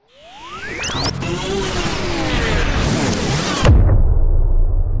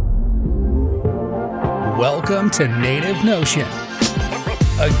Welcome to Native Notion,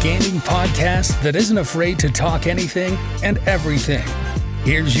 a gaming podcast that isn't afraid to talk anything and everything.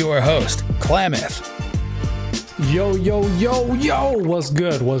 Here's your host, Klamath. Yo, what's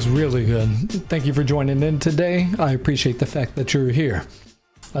good? What's really good? Thank you for joining in today. I appreciate the fact that you're here.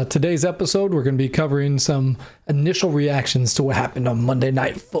 Today's episode, we're going to be covering some initial reactions to what happened on Monday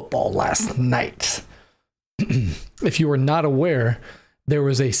Night Football last night. If you are not aware, there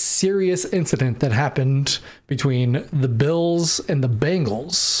was a serious incident that happened between the Bills and the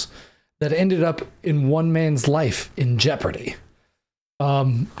Bengals that ended up in one man's life in jeopardy.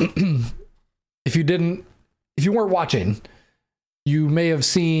 If you weren't watching, you may have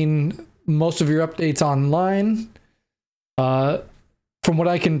seen most of your updates online. From what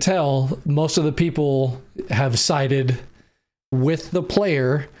I can tell, most of the people have sided with the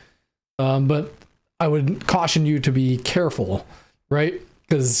player, but I would caution you to be careful, right?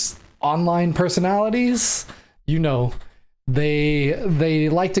 Because online personalities, you know, they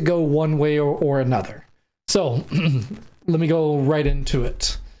like to go one way or another. So let me go right into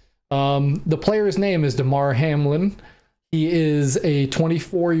it. The player's name is Demar Hamlin. He is a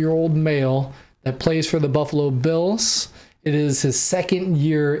 24-year-old male that plays for the Buffalo Bills. It is his second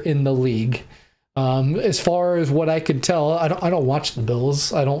year in the league. As far as what I could tell, I don't watch the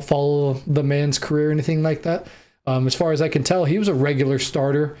Bills. I don't follow the man's career or anything like that. As far as I can tell, he was a regular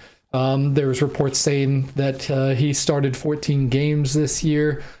starter. There was reports saying that he started 14 games this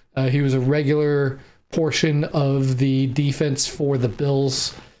year. He was a regular portion of the defense for the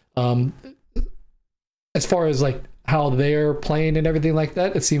Bills. As far as like how they're playing and everything like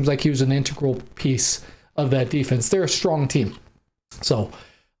that, it seems like he was an integral piece of that defense. They're a strong team. So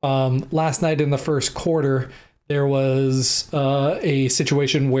last night in the first quarter, there was a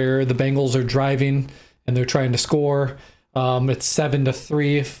situation where the Bengals are driving and they're trying to score. It's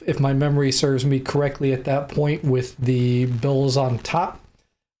 7-3, if my memory serves me correctly at that point, with the Bills on top.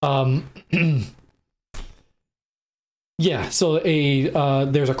 Yeah, so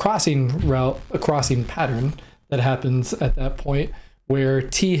there's a crossing pattern that happens at that point where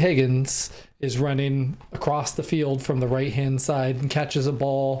T. Higgins is running across the field from the right-hand side and catches a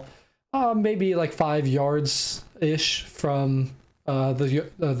ball maybe like 5 yards-ish from the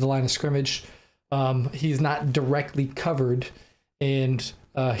line of scrimmage. He's not directly covered, and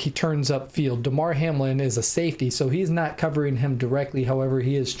he turns upfield. Demar Hamlin is a safety, so he's not covering him directly. However,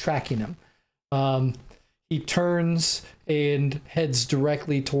 he is tracking him. He turns and heads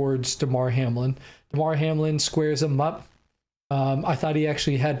directly towards Demar Hamlin. Demar Hamlin squares him up. I thought he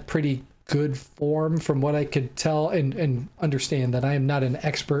actually had pretty good form from what I could tell, and understand that I am not an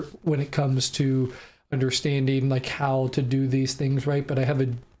expert when it comes to understanding like how to do these things right, but I have a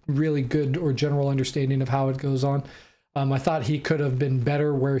really good or general understanding of how it goes on. I thought he could have been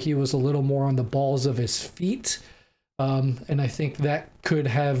better where he was a little more on the balls of his feet. And I think that could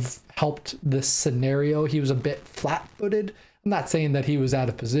have helped this scenario. He was a bit flat-footed. I'm not saying that he was out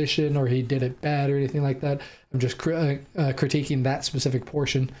of position or he did it bad or anything like that. I'm just critiquing that specific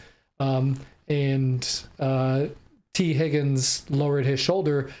portion. And T. Higgins lowered his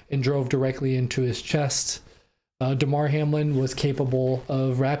shoulder and drove directly into his chest. Demar Hamlin was capable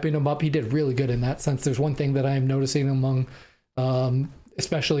of wrapping him up. He did really good in that sense. There's one thing that I am noticing among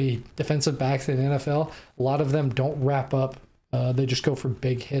especially defensive backs in the NFL. A lot of them don't wrap up. They just go for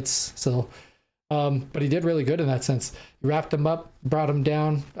big hits. So, but he did really good in that sense. He wrapped him up, brought him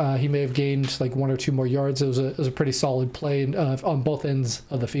down. He may have gained like 1 or 2 more yards. It was a pretty solid play on both ends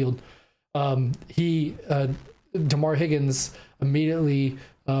of the field. Demar Higgins immediately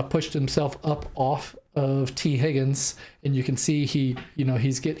pushed himself up off of T. Higgins, and you can see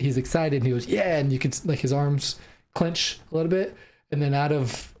he's excited. And he goes, yeah, and you can like his arms clench a little bit, and then out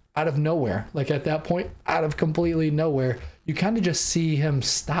of nowhere, like at that point, out of completely nowhere, you kind of just see him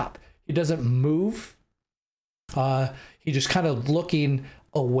stop. He doesn't move. He just kind of looking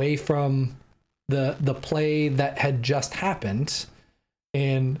away from the play that had just happened,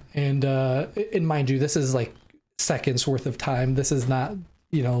 and mind you, this is like seconds worth of time. This is not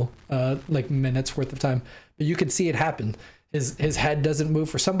like minutes worth of time, but you can see it happen. His head doesn't move.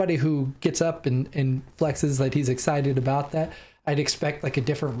 For somebody who gets up and flexes like he's excited about that, I'd expect like a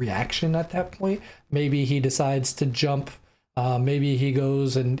different reaction at that point. Maybe he decides to jump. Maybe he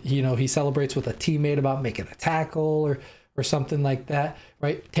goes and he celebrates with a teammate about making a tackle or something like that,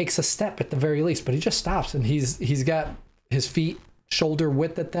 right? Takes a step at the very least, but he just stops, and he's got his feet shoulder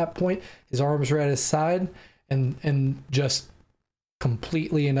width at that point. His arms are at his side, and just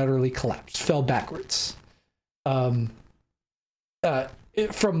completely and utterly collapsed, fell backwards. From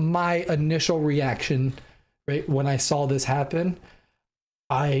my initial reaction, right, when I saw this happen,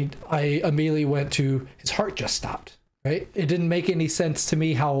 I immediately went to his heart just stopped, right? It didn't make any sense to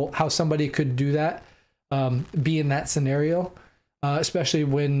me how somebody could do that, be in that scenario, especially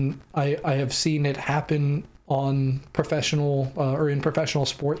when I have seen it happen on professional or in professional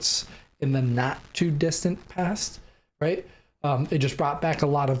sports in the not too distant past, right? It just brought back a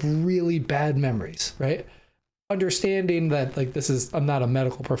lot of really bad memories, right? Understanding that, like, I'm not a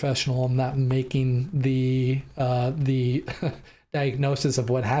medical professional. I'm not making the diagnosis of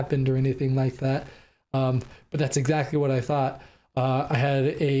what happened or anything like that. But that's exactly what I thought. I had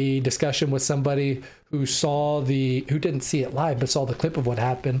a discussion with somebody who didn't see it live, but saw the clip of what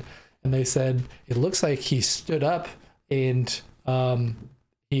happened. And they said, it looks like he stood up and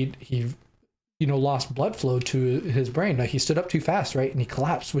he lost blood flow to his brain. Like, he stood up too fast, right? And he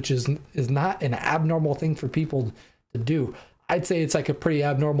collapsed, which is not an abnormal thing for people to do. I'd say it's like a pretty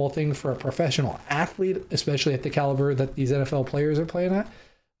abnormal thing for a professional athlete, especially at the caliber that these NFL players are playing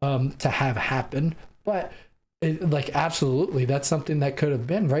at, to have happen. But absolutely, that's something that could have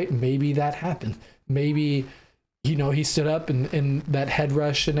been, right? Maybe that happened. Maybe, he stood up and that head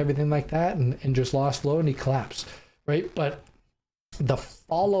rush and everything like that and just lost flow and he collapsed, right? But the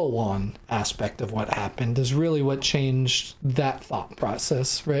follow-on aspect of what happened is really what changed that thought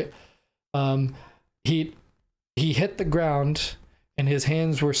process, right? He hit the ground and his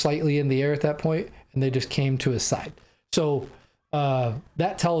hands were slightly in the air at that point, and they just came to his side. So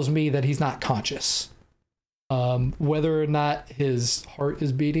that tells me that he's not conscious. Whether or not his heart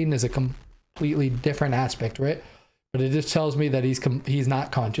is beating is a completely different aspect, right? But it just tells me that he's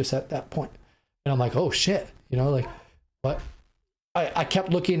not conscious at that point. And I'm like, oh shit, what? I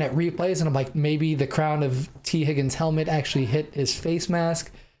kept looking at replays and I'm like, maybe the crown of T. Higgins' helmet actually hit his face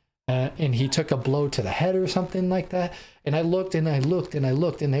mask, and he took a blow to the head or something like that. And I looked and I looked and I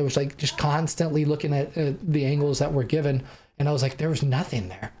looked, and they was like just constantly looking at the angles that were given. And I was like, there was nothing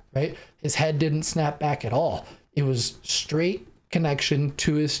there, right? His head didn't snap back at all. It was straight connection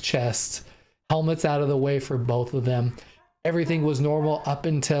to his chest, helmets out of the way for both of them. Everything was normal up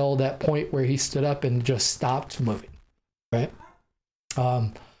until that point where he stood up and just stopped moving, right?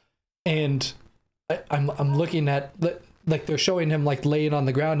 And I'm looking at, like, they're showing him like laying on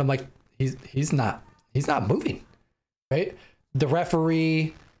the ground. I'm like, he's not moving, right? The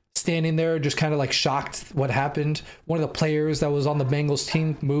referee standing there just kind of like shocked what happened. One of the players that was on the Bengals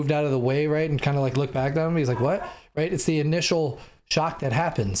team moved out of the way, right? And kind of like looked back at him. He's like, what? Right? It's the initial shock that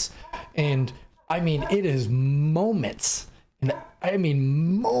happens. And I mean, it is moments, and I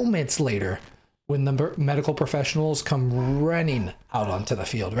mean moments later when the medical professionals come running out onto the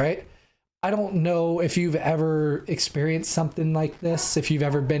field, right? I don't know if you've ever experienced something like this, if you've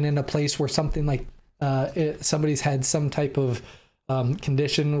ever been in a place where something like somebody's had some type of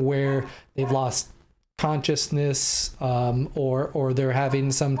condition where they've lost consciousness, or they're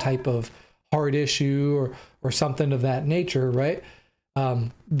having some type of heart issue or something of that nature, right?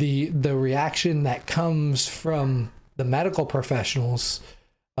 The reaction that comes from the medical professionals,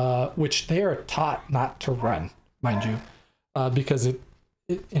 which they are taught not to run, mind you, because it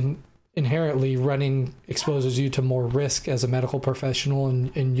inherently running exposes you to more risk as a medical professional,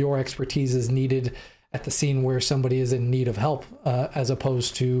 and your expertise is needed at the scene where somebody is in need of help, as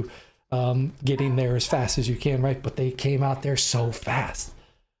opposed to getting there as fast as you can, right? But they came out there so fast,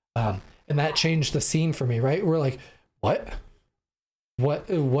 and that changed the scene for me, right? We're like, what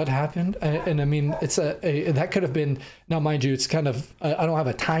happened? And I mean, it's that could have been, now mind you, it's kind of, I don't have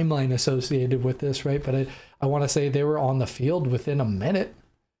a timeline associated with this, right? But I want to say they were on the field within a minute,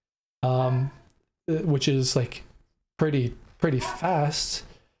 which is like pretty fast.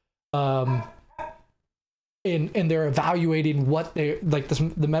 And they're evaluating what they like.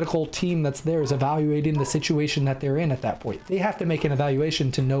 The medical team that's there is evaluating the situation that they're in at that point. They have to make an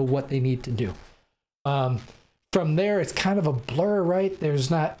evaluation to know what they need to do. From there, it's kind of a blur, right? There's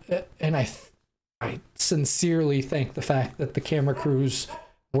not, and I sincerely thank the fact that the camera crews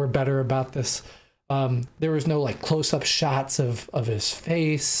were better about this. There was no like close-up shots of his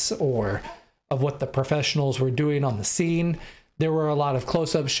face or of what the professionals were doing on the scene. There were a lot of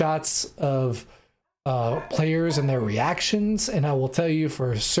close-up shots of players and their reactions, and I will tell you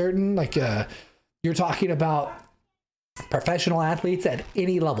for certain, like you're talking about professional athletes at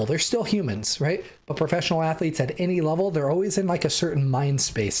any level. They're still humans, right? But professional athletes at any level, they're always in like a certain mind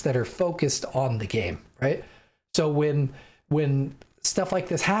space that are focused on the game, right? So when stuff like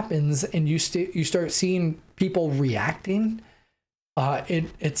this happens and you start seeing people reacting,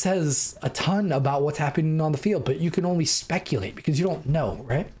 it says a ton about what's happening on the field, but you can only speculate because you don't know,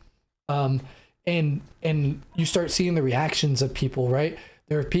 right? And you start seeing the reactions of people, right?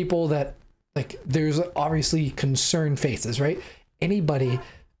 There are people that, like, there's obviously concerned faces, right? anybody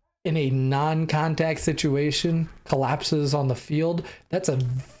in a non-contact situation collapses on the field, that's a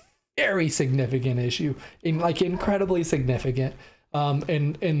very significant issue, incredibly significant.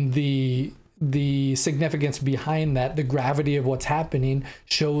 And the significance behind that, the gravity of what's happening,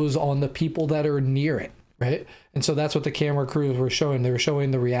 shows on the people that are near it, right? And so that's what the camera crews were showing. They were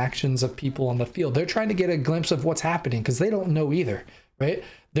showing the reactions of people on the field. They're trying to get a glimpse of what's happening because they don't know either, right?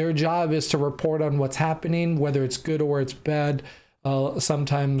 Their job is to report on what's happening, whether it's good or it's bad.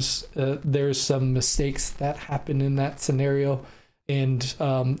 Sometimes there's some mistakes that happen in that scenario, and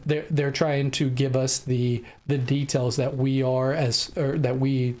they're trying to give us the details that we are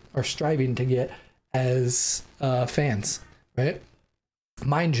striving to get as fans, right?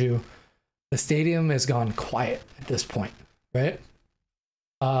 Mind you, the stadium has gone quiet at this point, right?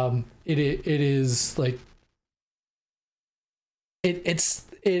 It is like it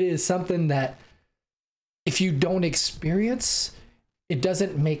is something that if you don't experience, it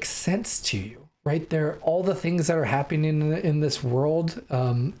doesn't make sense to you, right? There, all the things that are happening in this world,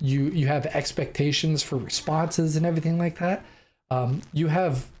 you have expectations for responses and everything like that. You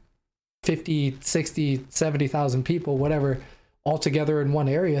have 50, 60, 70,000 people, whatever, all together in one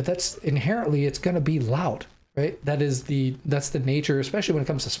area. That's inherently, it's going to be loud, right? That's the nature, especially when it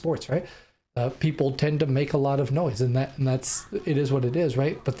comes to sports, right? People tend to make a lot of noise, and it is what it is,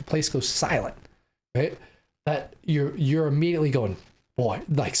 right? But the place goes silent, right? That you're immediately going, boy,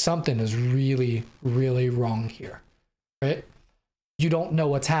 like something is really, really wrong here, right? You don't know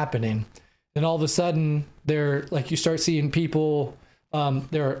what's happening. And all of a sudden you start seeing people,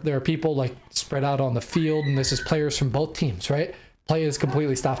 there are people like spread out on the field, and this is players from both teams, right? Play is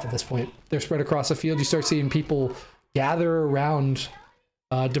completely stopped at this point. They're spread across the field. You start seeing people gather around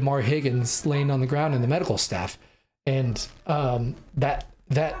Demar Higgins laying on the ground and the medical staff. And that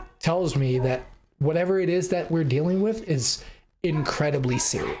tells me that whatever it is that we're dealing with is incredibly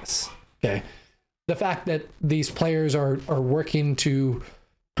serious. Okay. The fact that these players are working to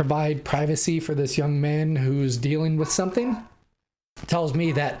provide privacy for this young man who's dealing with something tells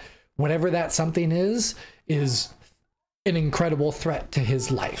me that whatever that something is an incredible threat to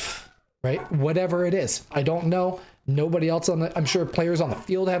his life, right? Whatever it is. I don't know. Nobody else I'm sure players on the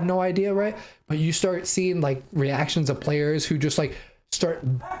field have no idea, right? But you start seeing like reactions of players who just like start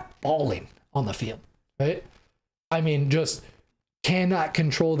bawling on the field, right? I mean, just cannot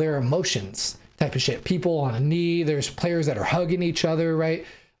control their emotions type of shit. People on a knee, there's players that are hugging each other, right?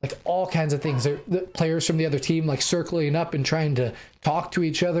 Like all kinds of things. The players from the other team like circling up and trying to talk to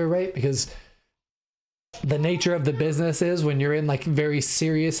each other, right? Because the nature of the business is when you're in like very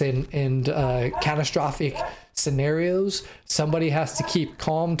serious and catastrophic scenarios, somebody has to keep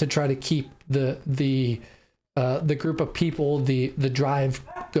calm to try to keep the group of people, the drive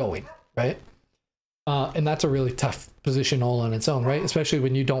going, right? And that's a really tough position all on its own, right? Especially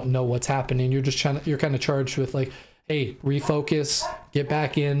when you don't know what's happening. You're kind of charged with like, hey, refocus, get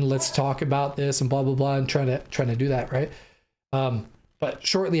back in, let's talk about this and blah, blah, blah, and trying to do that, right? But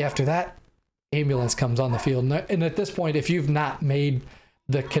shortly after that, ambulance comes on the field. And at this point, if you've not made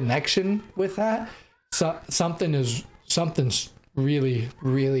the connection with that, something's really,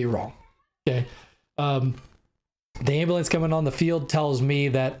 really wrong. Okay. The ambulance coming on the field tells me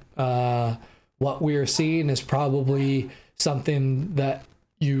that what we're seeing is probably something that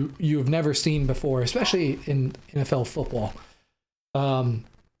you've never seen before, especially in NFL football,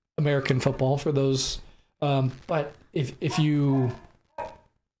 American football for those. But if you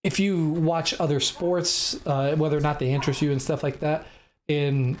watch other sports, whether or not they interest you and stuff like that,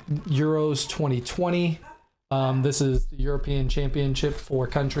 in Euros 2020, this is the European Championship for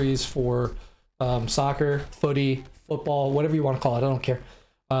countries for soccer, footy, football, whatever you want to call it. I don't care.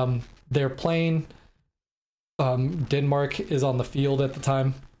 They're playing. Denmark is on the field at the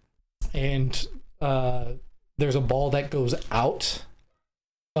time, and there's a ball that goes out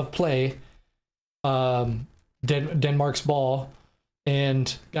of play. Denmark's ball,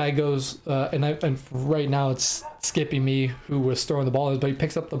 and guy goes, and right now it's skipping me who was throwing the ball, but he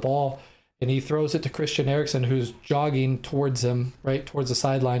picks up the ball and he throws it to Christian Eriksen, who's jogging towards him, right towards the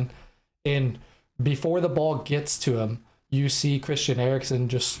sideline, and before the ball gets to him, you see Christian Eriksen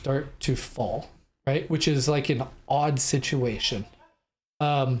just start to fall, right? Which is like an odd situation.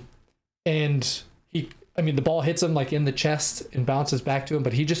 And the ball hits him like in the chest and bounces back to him,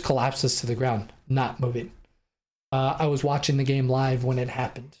 but he just collapses to the ground, not moving. I was watching the game live when it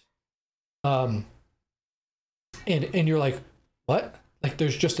happened. And you're like, what? Like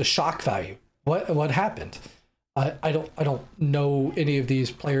there's just a shock value. What happened? I don't know any of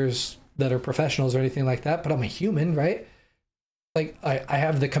these players that are professionals or anything like that, but I'm a human, right? Like I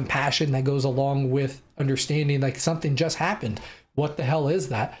have the compassion that goes along with understanding like something just happened. what the hell is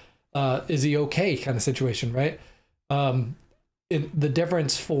that? Is he okay kind of situation, right? The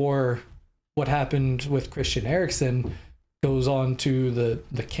difference for what happened with Christian Eriksen goes on to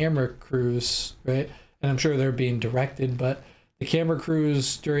the camera crews, right? And I'm sure they're being directed, but the camera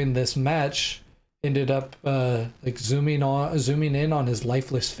crews during this match ended up like zooming in on his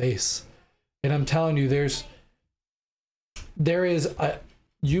lifeless face. And I'm telling you,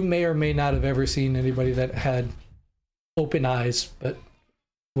 you may or may not have ever seen anybody that had open eyes but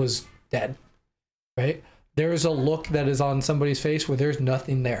was dead, right? There's a look that is on somebody's face where there's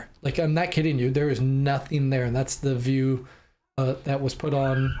nothing there. Like, I'm not kidding you, there is nothing there. And that's the view that was put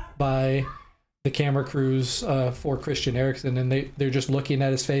on by the camera crews for Christian Eriksen. And they're just looking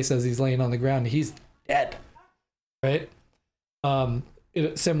at his face as he's laying on the ground. He's dead, right?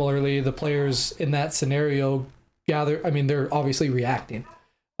 Similarly, the players in that scenario they're obviously reacting.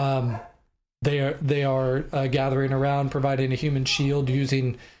 They are gathering around, providing a human shield,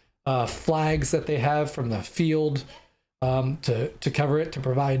 using flags that they have from the field to cover it, to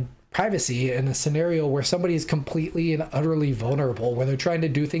provide privacy in a scenario where somebody is completely and utterly vulnerable, where they're trying to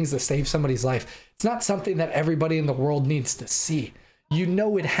do things to save somebody's life. It's not something that everybody in the world needs to see. You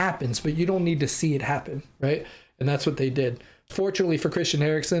know it happens, but you don't need to see it happen, right? And that's what they did. Fortunately for Christian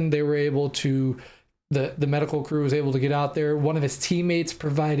Eriksen, they were able to, the medical crew was able to get out there. One of his teammates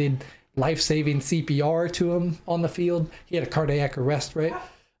provided life-saving CPR to him on the field. He had a cardiac arrest, right?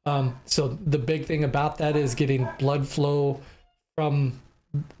 So the big thing about that is getting blood flow from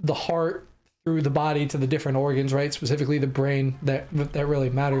the heart through the body to the different organs, right? Specifically the brain, that really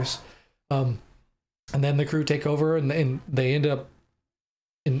matters. And then the crew take over, and they end up,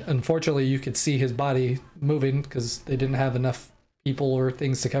 and unfortunately you could see his body moving because they didn't have enough people or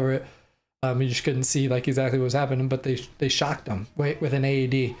things to cover it. You just couldn't see like exactly what was happening, but they shocked him with an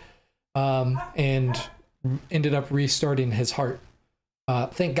AED, and ended up restarting his heart.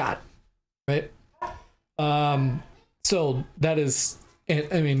 Thank God, right? So that is,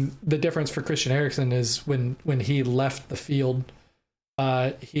 I mean, the difference for Christian Eriksen is when he left the field,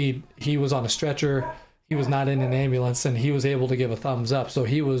 he was on a stretcher. He was not in an ambulance, and he was able to give a thumbs up. So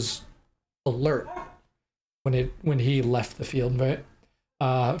he was alert when he left the field, right?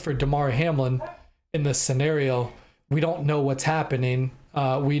 For Demar Hamlin, in this scenario, we don't know what's happening.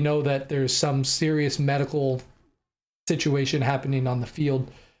 We know that there's some serious medical situation happening on the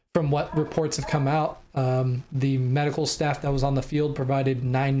field. From what reports have come out, the medical staff that was on the field provided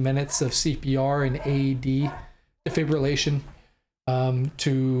 9 minutes of CPR and AED defibrillation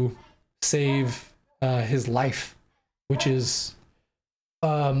to save his life, which is,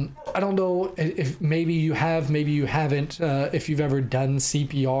 I don't know if maybe you have, maybe you haven't, if you've ever done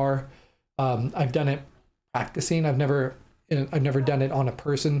CPR. I've done it practicing. I've never done it on a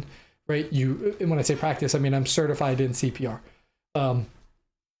person, right? And when I say practice, I mean, I'm certified in CPR.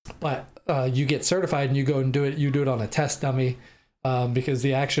 But you get certified and you go and do it. You do it on a test dummy, because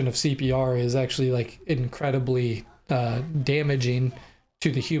the action of CPR is actually like incredibly damaging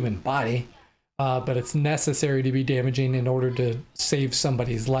to the human body. But it's necessary to be damaging in order to save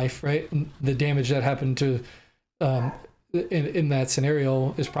somebody's life, right? And the damage that happened to in that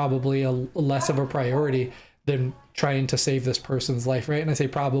scenario is probably a less of a priority than trying to save this person's life, right? And I say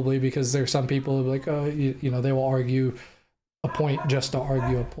probably because there's some people who are like, oh, you know, they will argue a point just to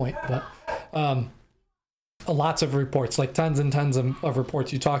argue a point. But lots of reports, like tons and tons of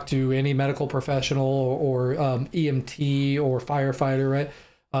reports. You talk to any medical professional or EMT or firefighter, right?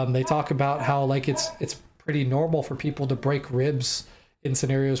 They talk about how like it's pretty normal for people to break ribs in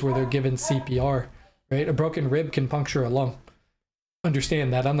scenarios where they're given CPR, right? A broken rib can puncture a lung.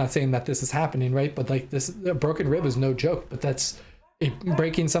 Understand that. I'm not saying that this is happening, right? But like a broken rib is no joke, but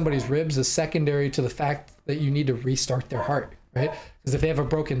breaking somebody's ribs is secondary to the fact that you need to restart their heart, right? Because if they have a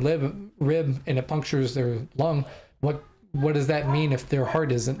broken rib and it punctures their lung, what does that mean if their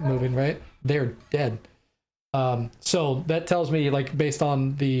heart isn't moving, right? They're dead. So that tells me, like, based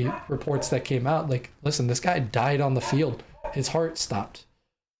on the reports that came out, like, listen, this guy died on the field. His heart stopped.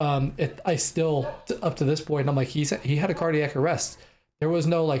 I still, up to this point, I'm like, he had a cardiac arrest. There was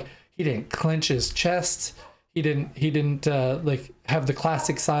no, like, he didn't clench his chest. He didn't like have the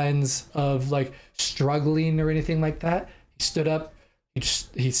classic signs of like struggling or anything like that. He stood up,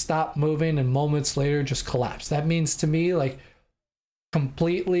 he stopped moving, and moments later just collapsed. That means to me, like,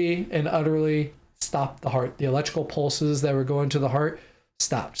 completely and utterly stopped the heart. The electrical pulses that were going to the heart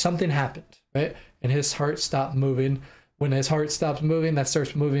stopped. Something happened, right? And his heart stopped moving. When his heart stops moving, that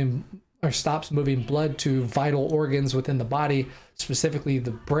starts moving or stops moving blood to vital organs within the body, specifically the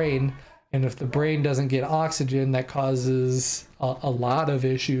brain. And if the brain doesn't get oxygen, that causes a lot of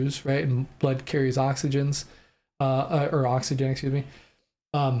issues, right? And blood carries oxygens. or oxygen, excuse me.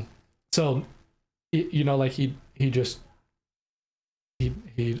 So, you know, like he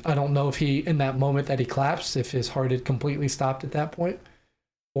I don't know if he, in that moment that he collapsed, if his heart had completely stopped at that point,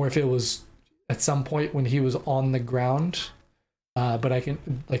 or if it was at some point when he was on the ground. But I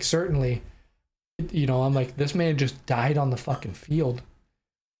can, like, certainly, you know, I'm like, this man just died on the fucking field.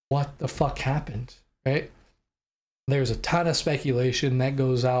 What the fuck happened, right? There's a ton of speculation that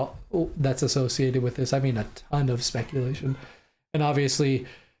goes out that's associated with this. I mean, a ton of speculation. And obviously,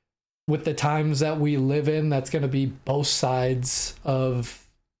 with the times that we live in, that's going to be both sides of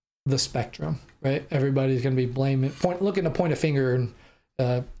the spectrum, right? Everybody's going to be looking to point a finger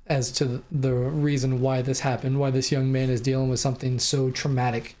as to the reason why this happened, why this young man is dealing with something so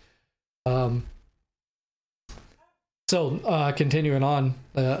traumatic. So continuing on,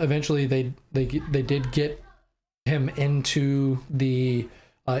 eventually they did get him into the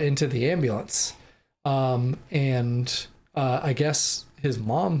ambulance, and I guess his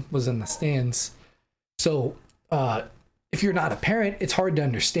mom was in the stands. So if you're not a parent, it's hard to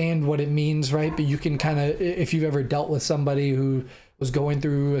understand what it means, right? But you can kind of, if you've ever dealt with somebody who was going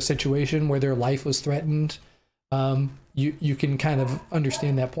through a situation where their life was threatened, you can kind of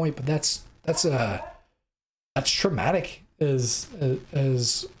understand that point. But that's traumatic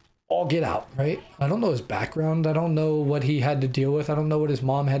as all get out, right? I don't know his background. I don't know what he had to deal with. I don't know what his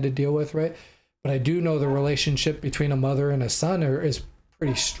mom had to deal with, right? But I do know the relationship between a mother and a son is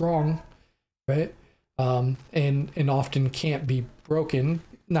pretty strong, right? And often can't be broken.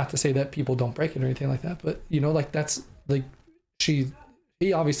 Not to say that people don't break it or anything like that, but you know, like that's like he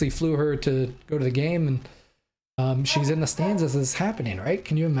obviously flew her to go to the game, and she's in the stands as this is happening, right?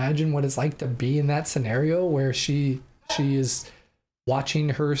 Can you imagine what it's like to be in that scenario where she is watching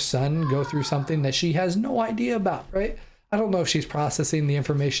her son go through something that she has no idea about, right? I don't know if she's processing the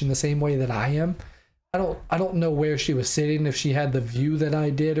information the same way that I am. I don't know where she was sitting, if she had the view that I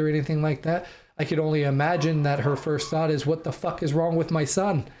did or anything like that. I could only imagine that her first thought is, what the fuck is wrong with my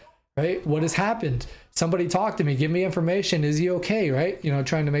son, right? What has happened? Somebody talk to me, give me information. Is he okay, right? You know,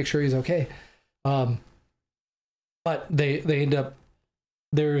 trying to make sure he's okay. But they end up,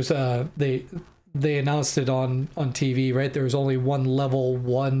 they announced it on TV, right? There was only one level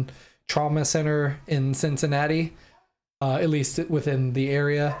 1 trauma center in Cincinnati, at least within the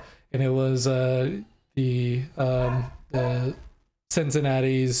area, and it was the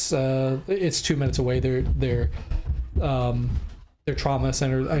Cincinnati's. It's 2 minutes away. Their trauma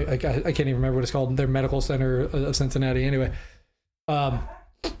center. I can't even remember what it's called. Their medical center of Cincinnati. Anyway,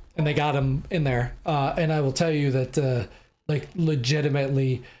 and they got him in there. And I will tell you that, like,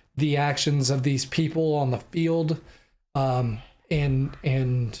 legitimately, the actions of these people on the field, and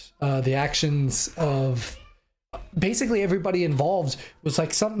the actions of basically everybody involved was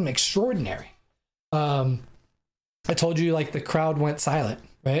like something extraordinary. I told you, like, the crowd went silent,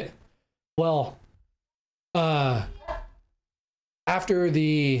 right? Well, after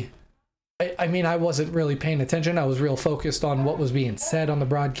I mean, I wasn't really paying attention. I was real focused on what was being said on the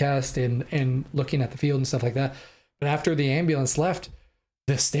broadcast and looking at the field and stuff like that. But after the ambulance left,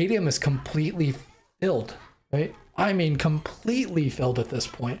 the stadium is completely filled, right? I mean, completely filled at this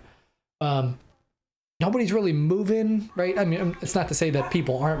point. Nobody's really moving, right? I mean, it's not to say that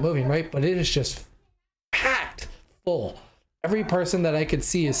people aren't moving, right? But it is just packed full. Every person that I could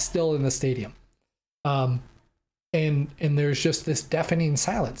see is still in the stadium. And there's just this deafening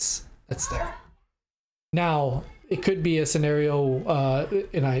silence that's there. Now, it could be a scenario,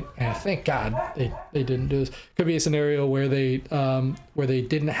 and I thank God they didn't do this. Could be a scenario where they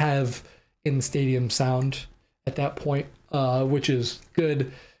didn't have in-stadium sound at that point, which is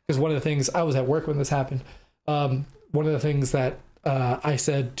good, because one of the things, I was at work when this happened. One of the things that I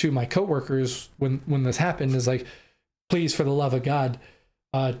said to my coworkers when this happened is, like, please, for the love of God,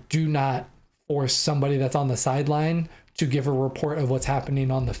 do not force somebody that's on the sideline to give a report of what's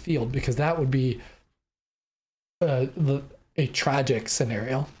happening on the field, because that would be a tragic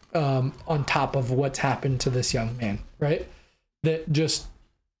scenario, on top of what's happened to this young man, right? That just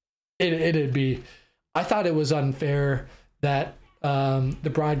it'd be. I thought it was unfair that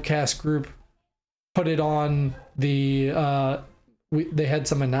the broadcast group put it on they had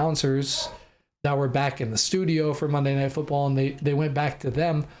some announcers that were back in the studio for Monday Night Football, and they went back to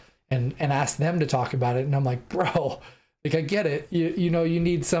them and asked them to talk about it. And I'm like, bro, like, I get it. You know, you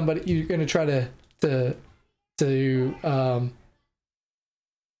need somebody. You're going to try to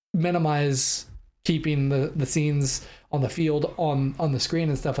minimize keeping the scenes on the field on the screen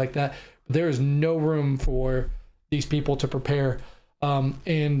and stuff like that. But there is no room for these people to prepare.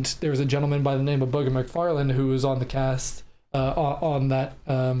 And there was a gentleman by the name of Booger McFarland who was on the cast on that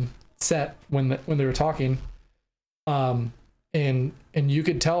set when they were talking, And you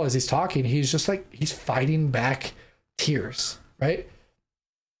could tell as he's talking, he's just like, he's fighting back tears, right?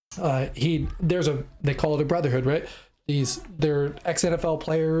 They call it a brotherhood, right? They're ex-NFL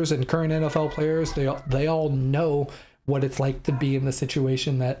players and current NFL players. They all know what it's like to be in the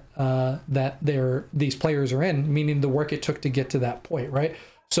situation that these players are in, meaning the work it took to get to that point, right?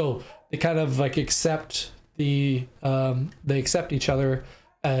 So they kind of like accept they accept each other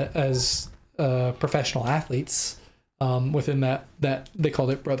as professional athletes within that they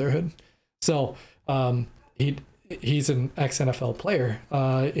called it brotherhood. So he's an ex-NFL player.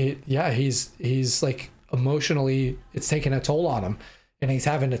 He's like emotionally, it's taking a toll on him, and he's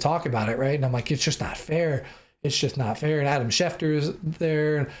having to talk about it, right? And I'm like, it's just not fair. It's just not fair. And Adam Schefter's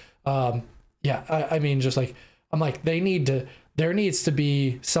there. I mean, just like, I'm like, there needs to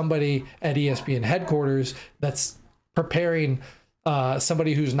be somebody at ESPN headquarters that's preparing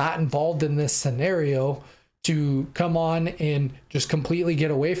somebody who's not involved in this scenario to come on and just completely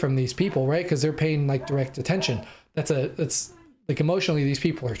get away from these people, right? Because they're paying like direct attention. It's like emotionally, these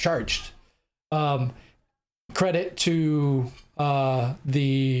people are charged. Credit to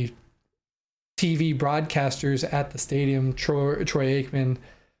the TV broadcasters at the stadium. Troy Aikman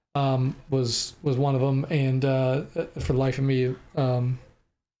was one of them, and for the life of me, the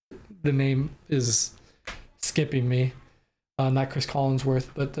name is skipping me. Not Chris Collinsworth,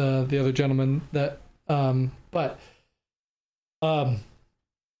 but the other gentleman that. But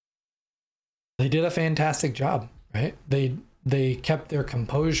they did a fantastic job, right? They kept their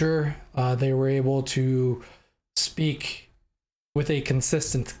composure. They were able to speak with a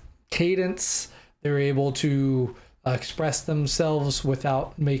consistent cadence. They were able to express themselves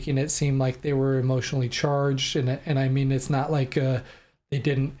without making it seem like they were emotionally charged. And I mean, it's not like it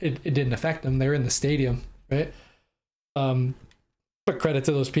didn't affect them. They're in the stadium, right? But credit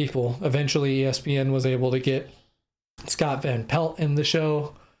to those people. Eventually, ESPN was able to get Scott Van Pelt in the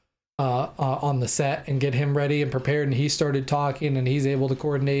show on the set and get him ready and prepared. And he started talking, and he's able to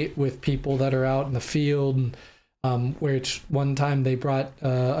coordinate with people that are out in the field. And which one time they brought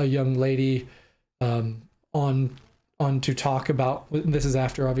a young lady on to talk about. This is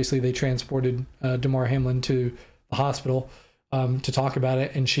after obviously they transported Demar Hamlin to the hospital to talk about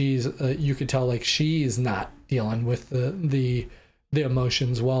it, and she's you could tell like she's not dealing with the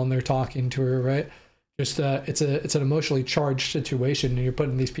emotions well, and they're talking to her, right? Just it's an emotionally charged situation, and you're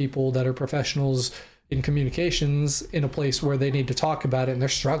putting these people that are professionals in communications in a place where they need to talk about it, and they're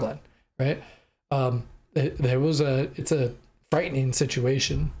struggling, right? It's a frightening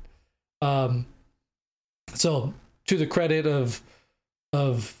situation. So to the credit of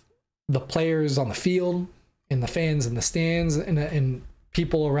the players on the field and the fans in the stands and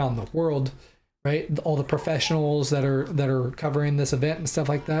people around the world, right? All the professionals that are covering this event and stuff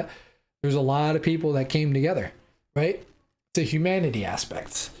like that. There's a lot of people that came together, right? It's a humanity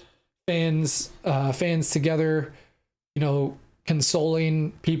aspect. Fans together,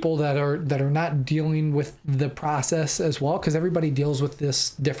 consoling people that are not dealing with the process as well, because everybody deals with this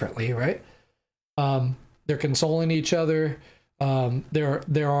differently, right? They're consoling each other.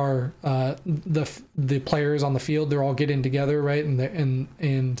 There are the players on the field. They're all getting together, right? And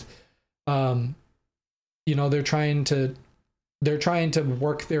they're trying to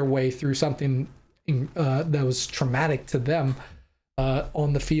work their way through something that was traumatic to them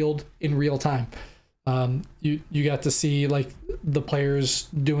on the field in real time. You got to see like the players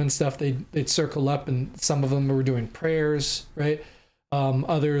doing stuff. They'd circle up, and some of them were doing prayers, right?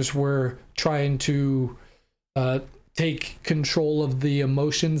 Others were trying to take control of the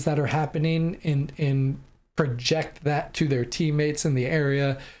emotions that are happening and project that to their teammates in the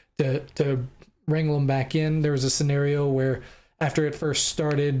area to wrangle them back in. There was a scenario where after it first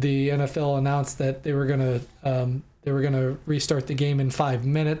started, the NFL announced that they were gonna restart the game in 5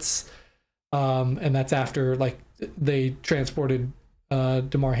 minutes, and that's after like they transported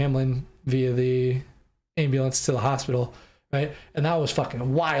Demar Hamlin via the ambulance to the hospital, right? And that was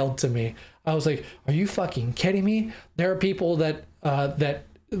fucking wild to me. I was like, are you fucking kidding me? There are people that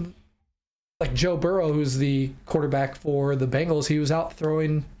like Joe Burrow, who's the quarterback for the Bengals, he was out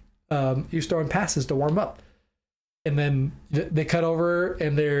throwing passes to warm up. And then they cut over,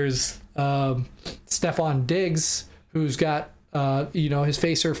 and there's Stephon Diggs, who's got his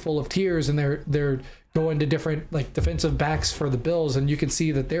face are full of tears, and they're going to different like defensive backs for the Bills, and you can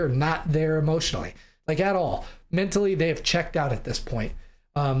see that they're not there emotionally, like at all. Mentally, they have checked out at this point.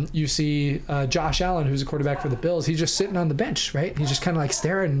 You see Josh Allen, who's a quarterback for the Bills. He's just sitting on the bench, right? He's just kind of like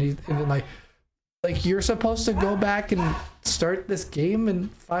staring, and like you're supposed to go back and start this game in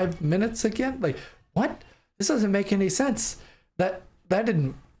 5 minutes again. Like what? This doesn't make any sense. That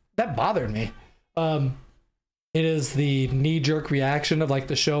bothered me. it is the knee-jerk reaction of like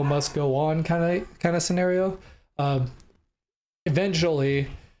the show must go on kind of scenario. Eventually,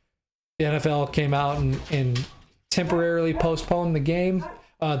 the NFL came out and temporarily postponed the game.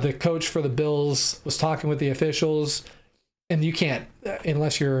 The coach for the Bills was talking with the officials, and you can't,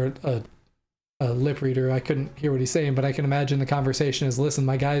 unless you're a lip reader, I couldn't hear what he's saying, but I can imagine the conversation is, listen,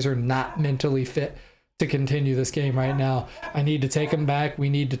 my guys are not mentally fit to continue this game right now. I need to take them back. We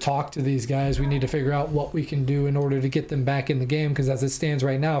need to talk to these guys. We need to figure out what we can do in order to get them back in the game, because as it stands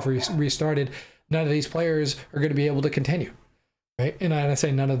right now, if we restarted, none of these players are going to be able to continue. Right? And I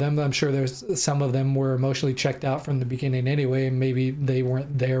say none of them. I'm sure there's some of them were emotionally checked out from the beginning anyway, and maybe they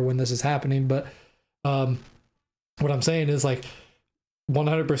weren't there when this is happening. But what I'm saying is, like,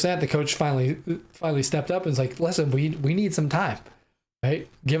 100%, the coach finally stepped up and was like, listen, we need some time, right?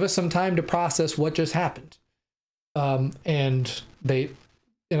 Give us some time to process what just happened. And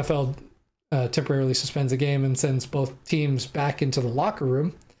NFL temporarily suspends the game and sends both teams back into the locker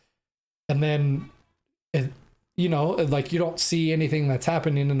room. And then like, you don't see anything that's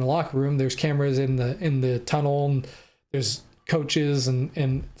happening in the locker room. There's cameras in the tunnel, and there's coaches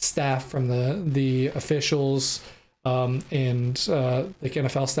and staff from the officials, and like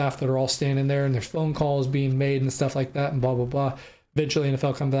NFL staff that are all standing there, and there's phone calls being made and stuff like that, and blah blah blah. Eventually,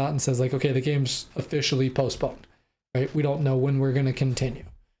 NFL comes out and says, like, okay, the game's officially postponed. Right? We don't know when we're going to continue.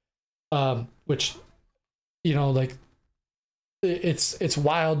 Which, like, it's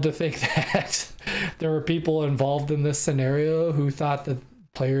wild to think that there were people involved in this scenario who thought that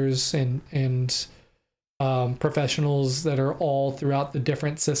players and professionals that are all throughout the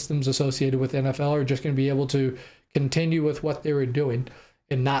different systems associated with NFL are just going to be able to continue with what they were doing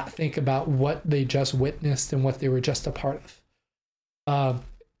and not think about what they just witnessed and what they were just a part of.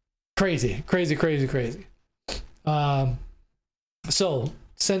 Crazy. So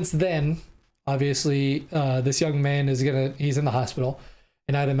since then, obviously, this young man he's in the hospital,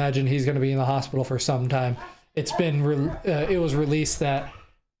 and I'd imagine he's going to be in the hospital for some time. It was released that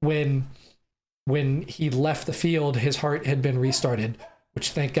when he left the field, his heart had been restarted,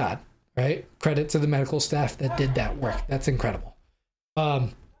 which, thank God, right? Credit to the medical staff that did that work. That's incredible.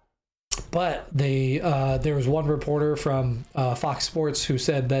 But there was one reporter from Fox Sports who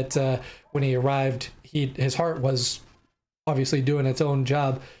said that when he arrived, his heart was obviously doing its own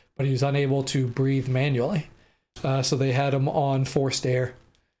job, but he was unable to breathe manually. So they had him on forced air.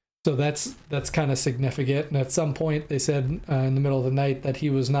 So that's kind of significant. And at some point, they said in the middle of the night that he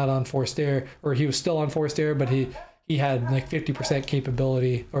was not on forced air, or he was still on forced air, but he had like 50%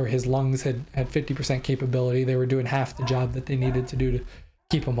 capability, or his lungs had 50% capability. They were doing half the job that they needed to do to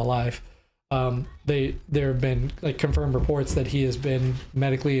keep him alive. There have been like confirmed reports that he has been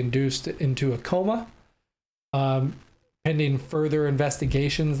medically induced into a coma, pending further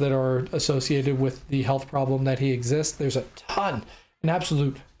investigations that are associated with the health problem that he exists. There's an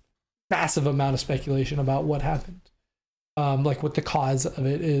absolute massive amount of speculation about what happened, like what the cause of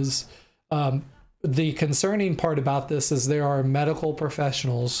it is. The concerning part about this is there are medical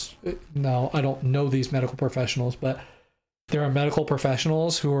professionals. Now, I don't know these medical professionals, but there are medical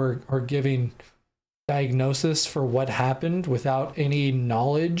professionals who are giving diagnosis for what happened without any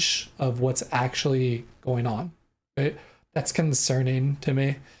knowledge of what's actually going on. Right? That's concerning to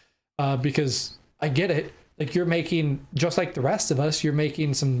me, because I get it. Like, you're making, just like the rest of us, you're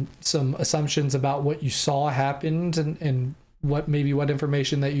making some assumptions about what you saw happened and what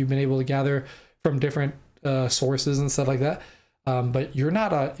information that you've been able to gather from different sources and stuff like that. But you're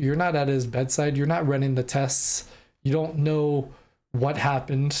not at his bedside. You're not running the tests. You don't know what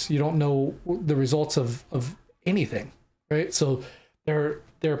happened. You don't know the results of anything, right? So they're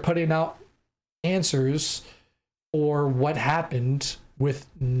putting out answers for what happened with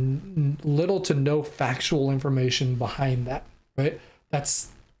little to no factual information behind that, right? That's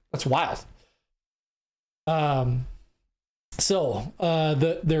wild.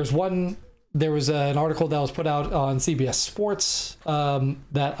 There was an article that was put out on CBS Sports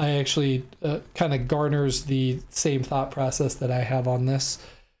that I actually kind of garners the same thought process that I have on this.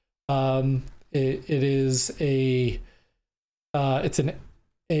 It is an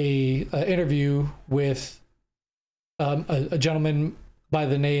interview with a gentleman by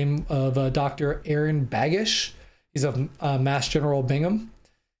the name of Dr. Aaron Baggish. He's of Mass General Bingham.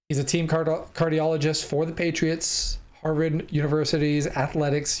 He's a team cardiologist for the Patriots, Harvard University's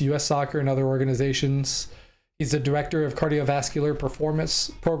athletics, U.S. soccer, and other organizations. He's the director of cardiovascular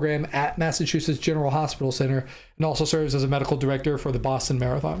performance program at Massachusetts General Hospital Center, and also serves as a medical director for the Boston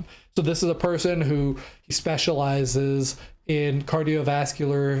Marathon. So this is a person who he specializes in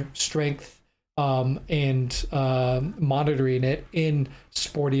cardiovascular strength and monitoring it in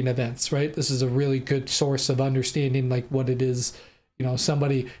sporting events, right? This is a really good source of understanding like what it is,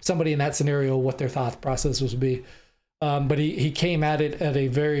 somebody in that scenario, what their thought process would be. But he came at it at a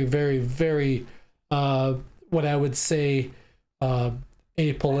very, very, very, what I would say,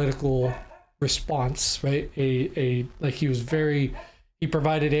 apolitical response, right? He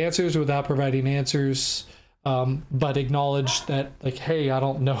provided answers without providing answers, but acknowledged that like, hey, I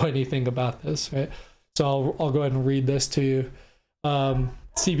don't know anything about this, right? So I'll go ahead and read this to you.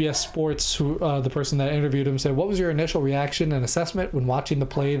 CBS Sports, the person that interviewed him, said, "What was your initial reaction and assessment when watching the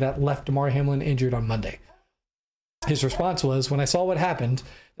play that left Demar Hamlin injured on Monday?" His response was, "When I saw what happened,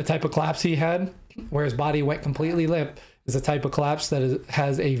 the type of collapse he had, where his body went completely limp, is a type of collapse that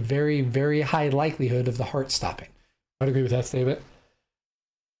has a very, very high likelihood of the heart stopping." I'd agree with that statement.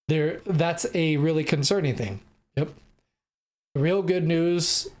 That's a really concerning thing. Yep. The real good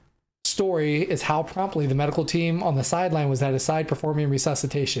news story is how promptly the medical team on the sideline was at his side performing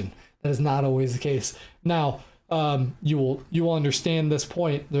resuscitation. That is not always the case. Now, you will understand this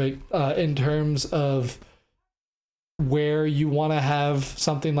point, right, in terms of where you want to have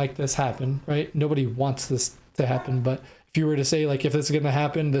something like this happen, right? Nobody wants this to happen, but if you were to say, like, if this is going to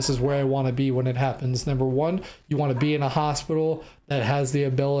happen, this is where I want to be when it happens. Number one, you want to be in a hospital that has the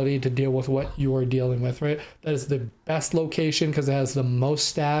ability to deal with what you are dealing with, right? That is the best location because it has the most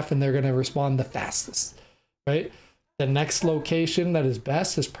staff and they're going to respond the fastest, right? The next location that is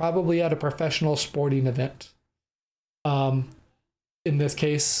best is probably at a professional sporting event. In this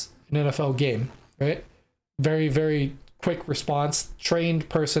case, an NFL game, right? Very, very quick response, trained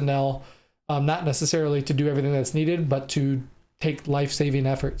personnel, not necessarily to do everything that's needed, but to take life-saving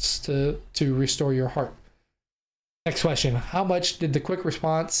efforts to restore your heart. Next question. How much did the quick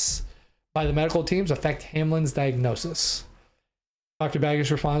response by the medical teams affect Hamlin's diagnosis? Dr. Baggage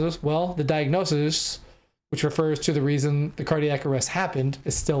responds, well, the diagnosis, which refers to the reason the cardiac arrest happened,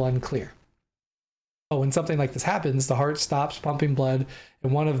 is still unclear. Oh, when something like this happens, the heart stops pumping blood,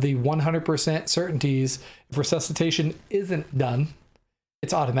 and one of the 100% certainties, if resuscitation isn't done,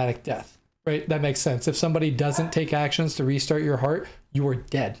 it's automatic death. Right? That makes sense. If somebody doesn't take actions to restart your heart, you are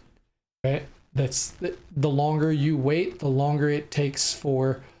dead. Right? That's the longer you wait, the longer it takes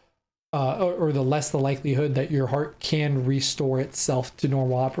for, or the less the likelihood that your heart can restore itself to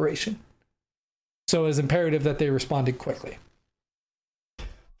normal operation. So it's imperative that they responded quickly.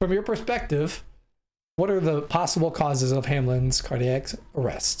 From your perspective, what are the possible causes of Hamlin's cardiac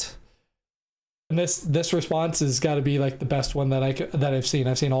arrest? And this response has got to be like the best one that I've seen.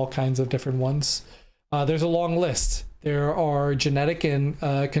 I've seen all kinds of different ones. There's a long list. There are genetic and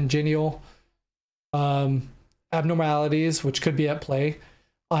congenital abnormalities which could be at play.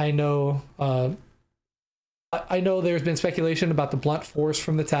 I know there's been speculation about the blunt force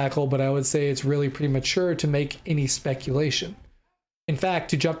from the tackle, but I would say it's really premature to make any speculation. In fact,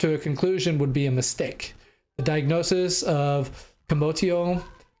 to jump to a conclusion would be a mistake. The diagnosis of commotio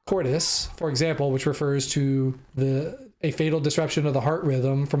cordis, for example, which refers to a fatal disruption of the heart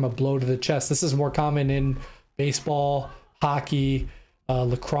rhythm from a blow to the chest. This is more common in baseball, hockey,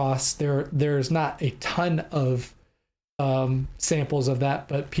 lacrosse. There's not a ton of samples of that,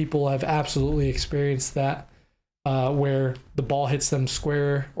 but people have absolutely experienced that, where the ball hits them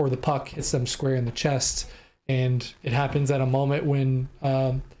square or the puck hits them square in the chest. And it happens at a moment when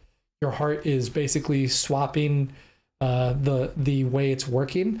your heart is basically swapping the way it's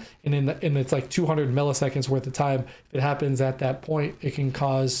working, and it's like 200 milliseconds worth of time. If it happens at that point, it can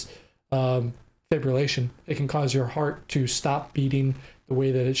cause fibrillation. It can cause your heart to stop beating the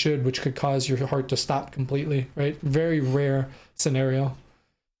way that it should, which could cause your heart to stop completely, right? Very rare scenario.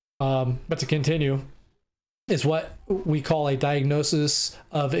 But to continue, is what we call a diagnosis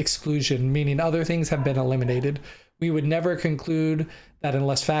of exclusion, meaning other things have been eliminated. We would never conclude that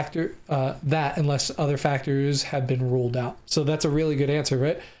unless other factors have been ruled out. So that's a really good answer,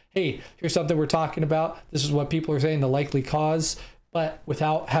 right? Hey, here's something we're talking about. This is what people are saying, the likely cause. But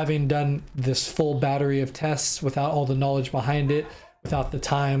without having done this full battery of tests, without all the knowledge behind it, without the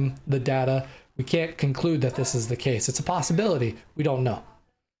time, the data, we can't conclude that this is the case. It's a possibility. We don't know.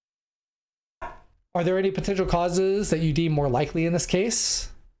 Are there any potential causes that you deem more likely in this case?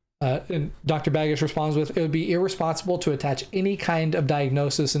 And Dr. Baggage responds with, it would be irresponsible to attach any kind of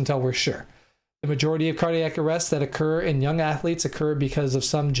diagnosis until we're sure. The majority of cardiac arrests that occur in young athletes occur because of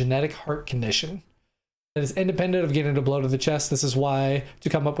some genetic heart condition that is independent of getting a blow to the chest. This is why to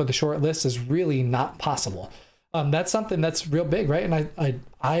come up with a short list is really not possible. That's something that's real big, right? And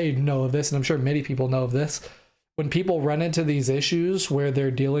I know of this, and I'm sure many people know of this. When people run into these issues where they're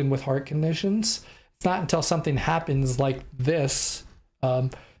dealing with heart conditions, it's not until something happens like this,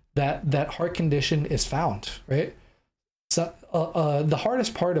 that heart condition is found, right? So the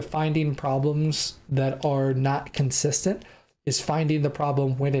hardest part of finding problems that are not consistent is finding the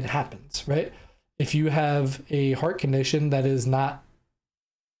problem when it happens, right? If you have a heart condition that is not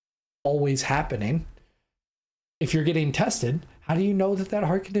always happening, if you're getting tested, how do you know that that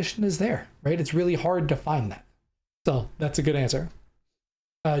heart condition is there, right? It's really hard to find that. So that's a good answer.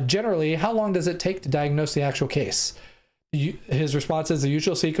 Generally, how long does it take to diagnose the actual case? His response is the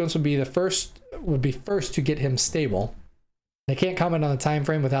usual sequence would be first to get him stable. They can't comment on the time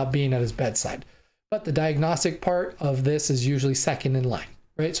frame without being at his bedside. But the diagnostic part of this is usually second in line,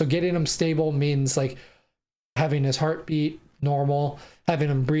 right? So getting him stable means like having his heartbeat normal, having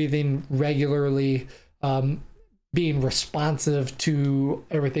him breathing regularly, being responsive to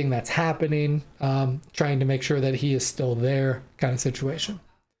everything that's happening, trying to make sure that he is still there, kind of situation.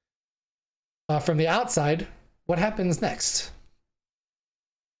 From the outside, what happens next?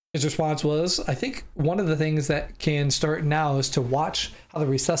 His response was, I think one of the things that can start now is to watch how the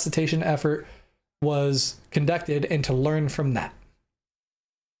resuscitation effort was conducted and to learn from that.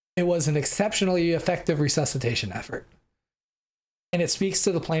 It was an exceptionally effective resuscitation effort, and it speaks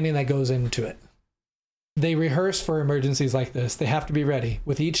to the planning that goes into it. They rehearse for emergencies like this. They have to be ready.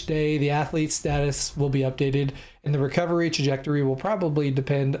 With each day, the athlete's status will be updated, and the recovery trajectory will probably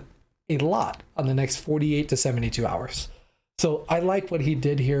depend a lot on the next 48 to 72 hours. So I like what he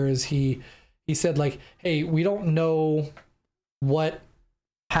did here is he said like, hey, we don't know what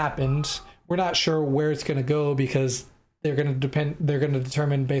happened. We're not sure where it's going to go because they're going to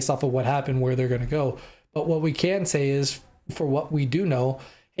determine based off of what happened where they're going to go. But what we can say is for what we do know,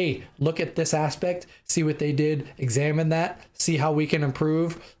 hey, look at this aspect, see what they did, examine that, see how we can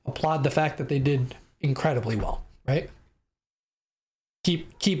improve, applaud the fact that they did incredibly well, right?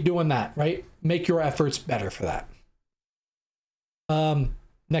 Keep doing that, right? Make your efforts better for that.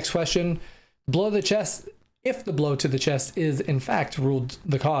 Next question. Blow to the chest. If the blow to the chest is in fact ruled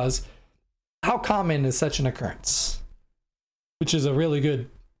the cause, how common is such an occurrence? Which is a really good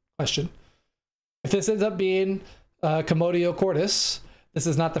question. If this ends up being commotio cordis, this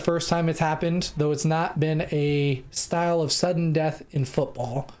is not the first time it's happened, though it's not been a style of sudden death in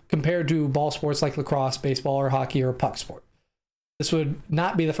football compared to ball sports like lacrosse, baseball, or hockey, or puck sport. This would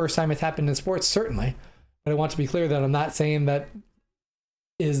not be the first time it's happened in sports, certainly, but I want to be clear that I'm not saying that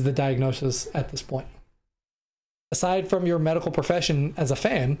is the diagnosis at this point. Aside from your medical profession as a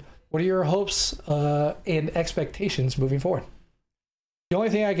fan, what are your hopes and expectations moving forward? The only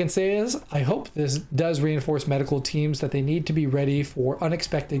thing I can say is I hope this does reinforce medical teams that they need to be ready for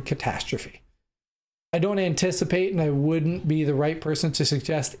unexpected catastrophe. I don't anticipate, and I wouldn't be the right person to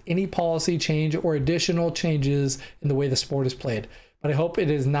suggest any policy change or additional changes in the way the sport is played. But I hope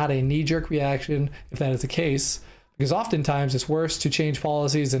it is not a knee-jerk reaction if that is the case, because oftentimes it's worse to change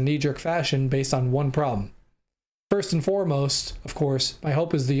policies in knee-jerk fashion based on one problem. First and foremost, of course, my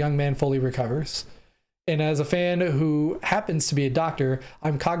hope is the young man fully recovers. And as a fan who happens to be a doctor,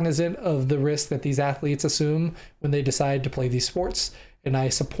 I'm cognizant of the risk that these athletes assume when they decide to play these sports, and I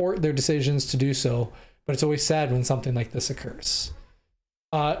support their decisions to do so, but it's always sad when something like this occurs.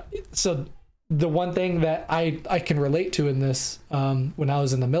 So the one thing that I can relate to in this, when I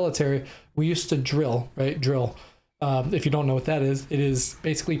was in the military, we used to drill, right? Drill. If you don't know what that is, it is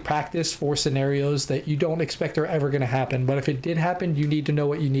basically practice for scenarios that you don't expect are ever going to happen. But if it did happen, you need to know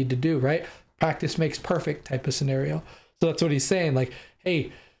what you need to do, right? Practice makes perfect type of scenario. So that's what he's saying. Like,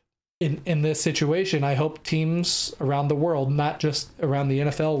 hey, in this situation, I hope teams around the world, not just around the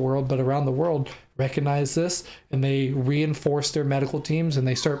NFL world, but around the world, recognize this and they reinforce their medical teams and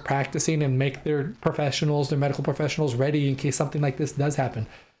they start practicing and make their medical professionals ready in case something like this does happen.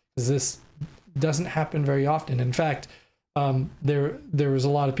 Because this doesn't happen very often. In fact, there was a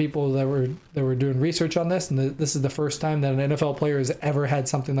lot of people that were doing research on this, and this is the first time that an NFL player has ever had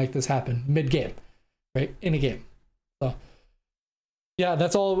something like this happen mid-game, right? In a game. So yeah,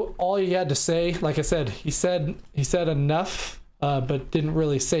 that's all he had to say. Like I said, he said enough, but didn't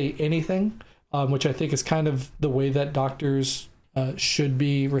really say anything, which I think is kind of the way that doctors should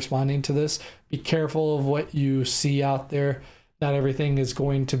be responding to this. Be careful of what you see out there. Not everything is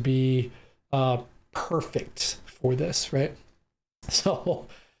going to be perfect for this, right? So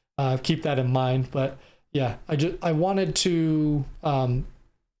keep that in mind. But yeah, I wanted to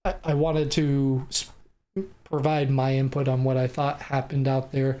provide my input on what I thought happened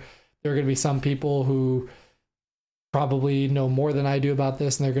out there. There are going to be some people who probably know more than I do about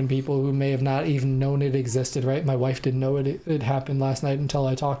this, and there are going to be people who may have not even known it existed, right? My wife didn't know it happened last night until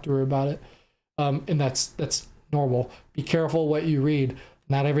I talked to her about it. And that's normal. Be careful what you read.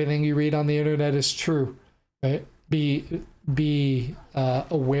 Not everything you read on the internet is true, right? be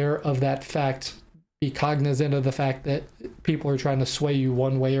aware of that fact. Be cognizant of the fact that people are trying to sway you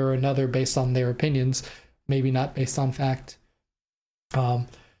one way or another based on their opinions, maybe not based on fact. But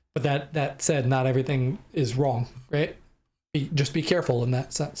that said, not everything is wrong, right? Just be careful in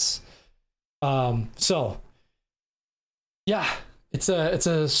that sense. So yeah, it's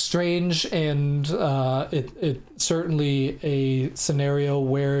a strange and it certainly a scenario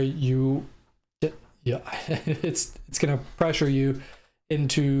where it's gonna pressure you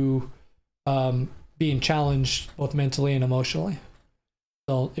into being challenged both mentally and emotionally.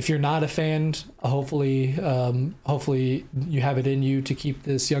 So if you're not a fan, hopefully you have it in you to keep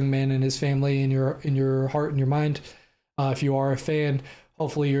this young man and his family in your heart and your mind. If you are a fan,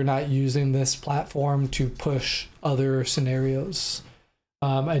 hopefully you're not using this platform to push other scenarios.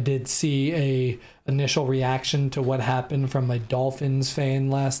 I did see a initial reaction to what happened from a Dolphins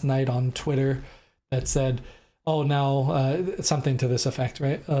fan last night on Twitter that said, "Oh, now something to this effect,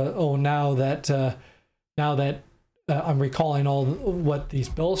 right? Now that I'm recalling all what these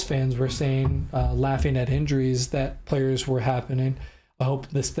Bills fans were saying, laughing at injuries that players were happening. I hope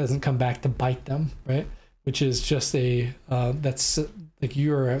this doesn't come back to bite them, right?" Which is just that's like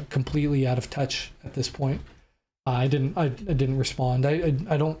you're completely out of touch at this point. I didn't respond.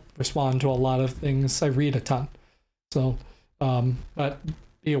 I don't respond to a lot of things. I read a ton, so but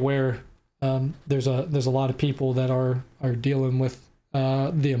be aware. There's a lot of people that are dealing with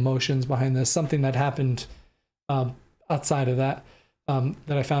the emotions behind this. Something that happened outside of that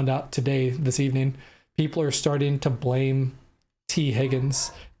that I found out this evening. People are starting to blame T.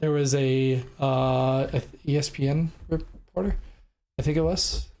 Higgins. There was a ESPN reporter. I think it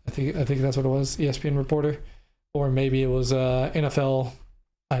was. I think that's what it was. ESPN reporter, or maybe it was NFL.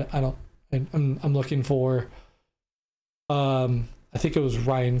 I'm looking for. I think it was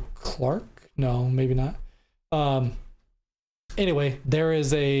Ryan Clark. No, maybe not. Anyway, there is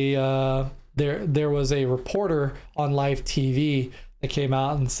there was a reporter on live TV that came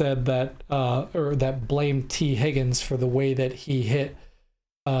out and said that or that blamed T. Higgins for the way that he hit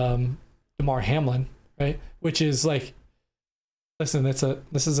Demar Hamlin, right? Which is like, listen,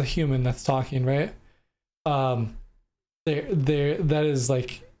 this is a human that's talking, right? That is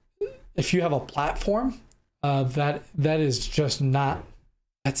like, if you have a platform, that is just not,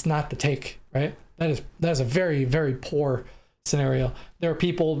 that's not the take, right? That is a very, very poor scenario. There are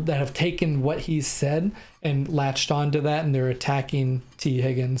people that have taken what he said and latched onto that, and they're attacking T.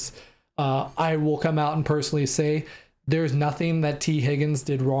 Higgins. I will come out and personally say there's nothing that T. Higgins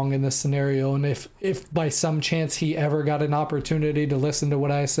did wrong in this scenario, and if by some chance he ever got an opportunity to listen to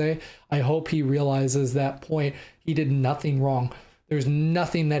what I say, I hope he realizes that point. He did nothing wrong. There's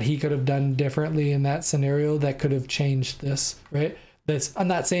nothing that he could have done differently in that scenario that could have changed this, right? I'm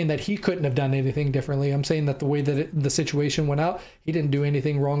not saying that he couldn't have done anything differently. I'm saying that the way that the situation went out, he didn't do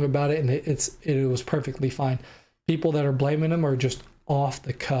anything wrong about it, and it was perfectly fine. People that are blaming him are just off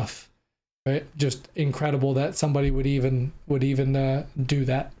the cuff, right? Just incredible that somebody would even do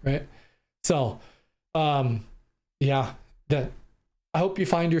that, right? So, yeah, that I hope you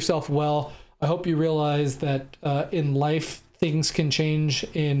find yourself well. I hope you realize that in life things can change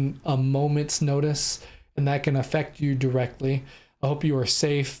in a moment's notice, and that can affect you directly. I hope you are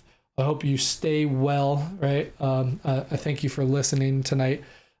safe. I hope you stay well, right? I thank you for listening tonight.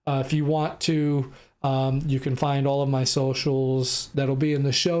 If you want to, you can find all of my socials. That'll be in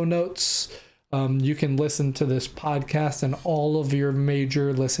the show notes. You can listen to this podcast and all of your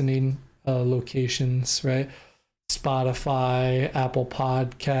major listening locations, right? Spotify, Apple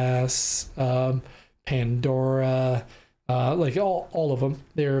Podcasts, Pandora, like all of them.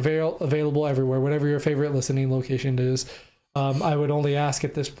 They're available everywhere, whatever your favorite listening location is. I would only ask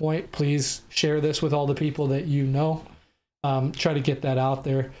at this point, please share this with all the people that you know. Try to get that out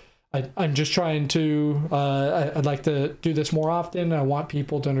there. I'm just trying to, I'd like to do this more often. I want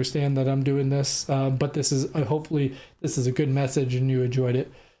people to understand that I'm doing this, but hopefully this is a good message and you enjoyed it.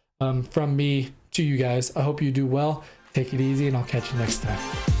 From me to you guys, I hope you do well. Take it easy, and I'll catch you next time.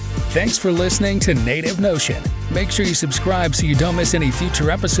 Thanks for listening to Native Notion. Make sure you subscribe so you don't miss any future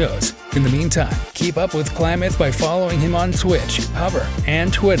episodes. In the meantime, keep up with Klamath by following him on Twitch, Hover,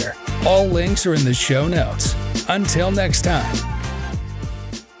 and Twitter. All links are in the show notes. Until next time.